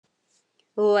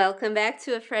Welcome back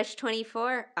to a Fresh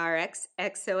 24 RX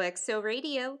XOXO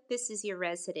Radio. This is your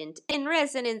resident in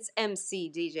residence MC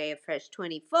DJ of Fresh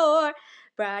 24,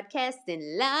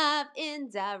 broadcasting live and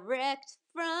direct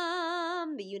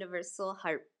from the universal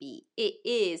heartbeat. It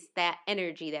is that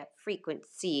energy, that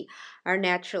frequency, our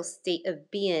natural state of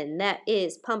being that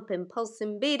is pumping,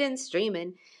 pulsing, beating,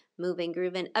 streaming, moving,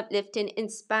 grooving, uplifting,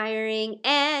 inspiring,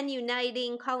 and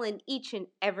uniting, calling each and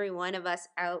every one of us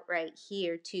out right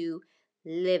here to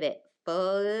live it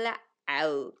full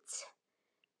out.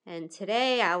 And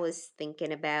today I was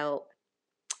thinking about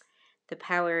the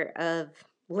power of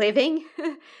living,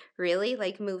 really,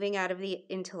 like moving out of the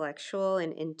intellectual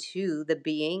and into the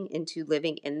being, into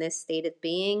living in this state of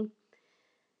being.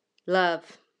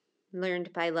 Love,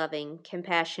 learned by loving.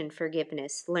 Compassion,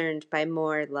 forgiveness, learned by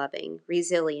more loving.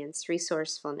 Resilience,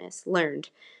 resourcefulness, learned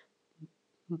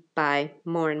by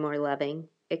more and more loving.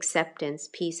 Acceptance,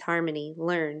 peace, harmony,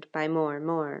 learned by more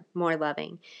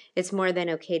loving. It's more than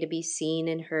okay to be seen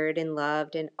and heard and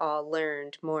loved, and all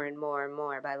learned more and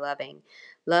more by loving.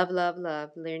 Love, love,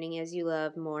 love, learning as you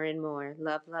love more and more.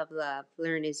 Love, love, love,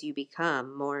 learn as you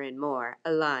become more and more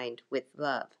aligned with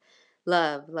love.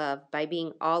 Love, love, by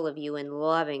being all of you and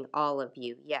loving all of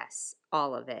you. Yes,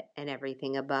 all of it and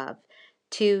everything above.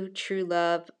 2, true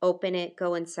love, open it,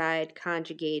 go inside,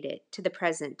 conjugate it to the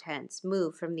present tense,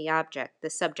 move from the object, the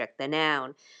subject, the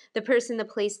noun, the person, the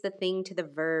place, the thing to the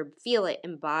verb, feel it,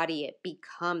 embody it,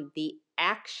 become the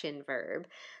action verb.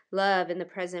 Love in the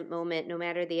present moment, no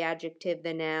matter the adjective,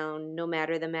 the noun, no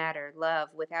matter the matter. Love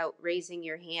without raising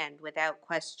your hand, without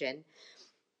question.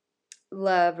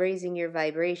 Love, raising your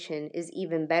vibration, is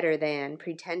even better than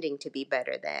pretending to be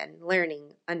better than.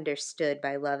 Learning, understood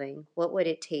by loving. What would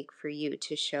it take for you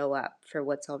to show up for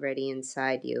what's already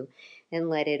inside you and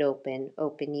let it open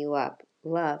you up?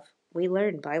 Love. We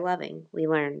learn by loving. We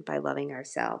learn by loving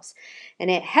ourselves.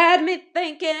 And it had me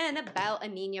thinking about a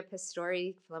Nina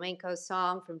Pastori flamenco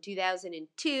song from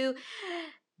 2002.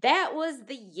 That was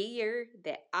the year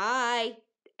that I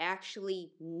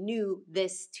actually knew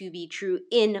this to be true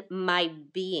in my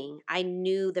being. I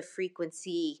knew the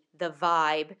frequency, the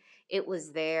vibe. It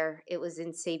was there. It was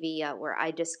in Sevilla where I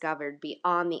discovered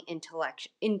beyond the intellect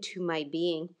into my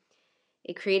being.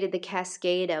 It created the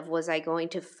cascade of, was I going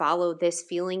to follow this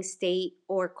feeling state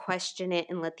or question it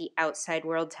and let the outside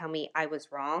world tell me I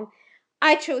was wrong?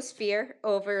 I chose fear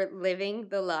over living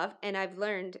the love, and I've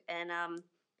learned, and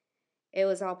it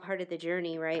was all part of the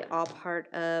journey, right? All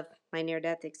part of my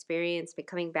near-death experience, but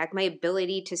coming back, my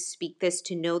ability to speak this,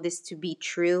 to know this to be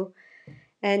true.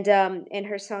 And in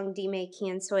her song Dime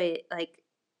Quién Soy, like,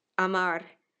 amar,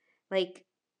 like,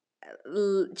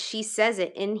 she says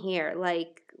it in here,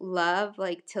 like, love,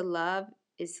 like, to love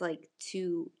is like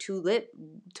to live,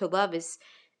 to love is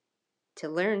to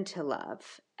learn to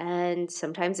love. And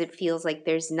sometimes it feels like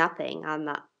there's nothing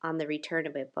on the return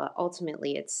of it, but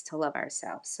ultimately it's to love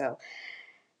ourselves. So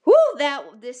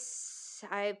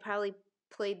I probably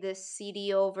played this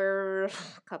CD over a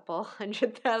couple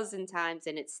 100,000 times,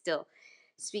 and it still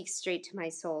speaks straight to my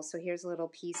soul. So here's a little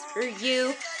piece for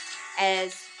you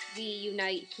as we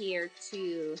unite here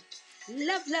to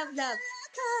love, love, love.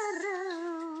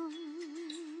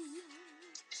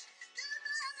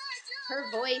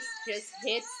 Her voice just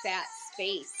hits that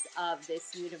space of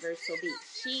this universal beat.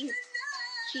 She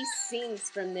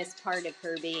sings from this part of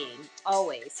her being,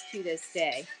 always, to this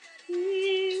day.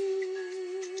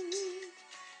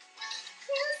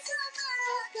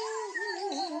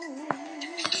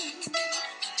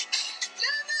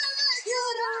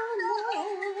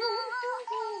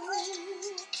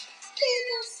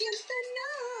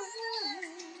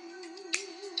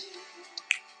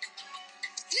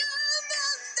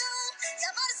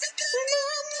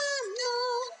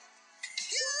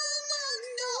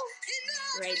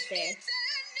 Right there.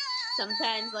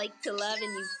 Sometimes, like, to love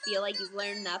and you feel like you've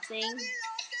learned nothing,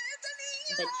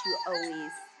 but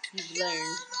you've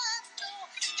learned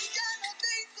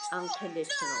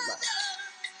unconditional love.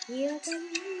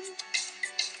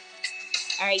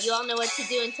 Alright, you all know what to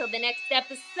do until the next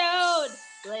episode.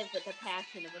 Live with the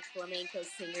passion of a flamenco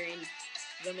singer and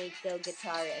flamenco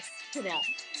guitarist. Now,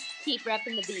 keep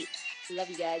repping the beat. Love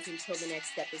you guys until the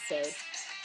next episode.